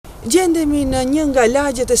Gjendemi në një nga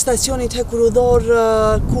lagjet e stacionit hekurudhor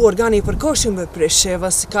ku organi i përkohshëm i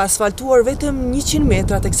Preshevës ka asfaltuar vetëm 100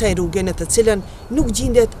 metra të kësaj rruge në të cilën nuk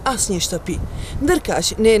gjendet asnjë shtëpi.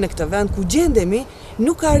 Ndërkaq, ne në këtë vend ku gjendemi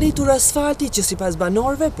nuk ka arritur asfalti që sipas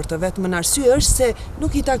banorëve për të vetëm arsye është se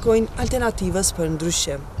nuk i takojnë alternativës për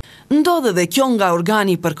ndryshim. Ndodhe dhe kjo nga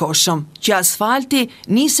organi i përkohshëm, që asfalti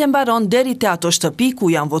nisë mbaron deri te ato shtëpi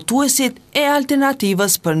ku janë votuesit e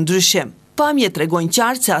alternativës për ndryshim. Pamje tregojnë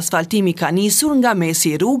qartë se asfaltimi ka nisur nga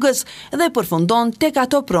mesi i rrugës dhe përfundon tek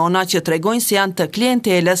ato prona që tregojnë se janë të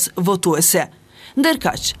klientelës votuese.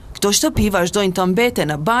 Ndërkaq, këto shtëpi vazhdojnë të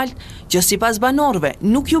mbeten në balë që sipas banorëve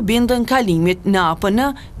nuk ju bindën kalimit në APN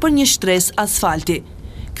për një shtresë asfalti.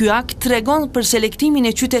 Ky akt tregon për selektimin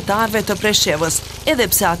e qytetarëve të Preshevës, edhe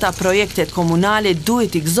pse ata projektet komunale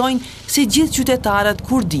duhet i gëzojnë si gjithë qytetarët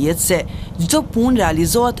kur dihet se çdo punë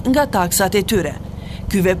realizohet nga taksat e tyre.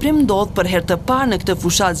 Ky veprim ndodh për herë të parë në këtë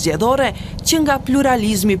fushat zgjedhore që nga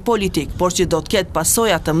pluralizmi politik, por që do të ketë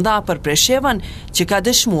pasoja të mëdha për Preshevën, që ka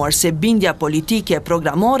dëshmuar se bindja politike e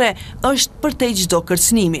programore është përtej çdo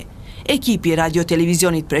kërcënimi. Ekipi Radio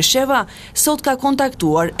Televizionit Presheva sot ka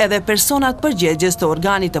kontaktuar edhe personat përgjegjës të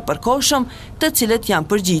organit të përkohshëm, të cilët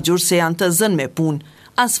janë përgjigjur se janë të zënë me punë.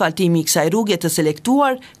 Asfaltimi i kësaj rruge të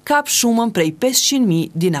selektuar kap shumën prej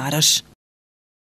 500.000 dinarësh.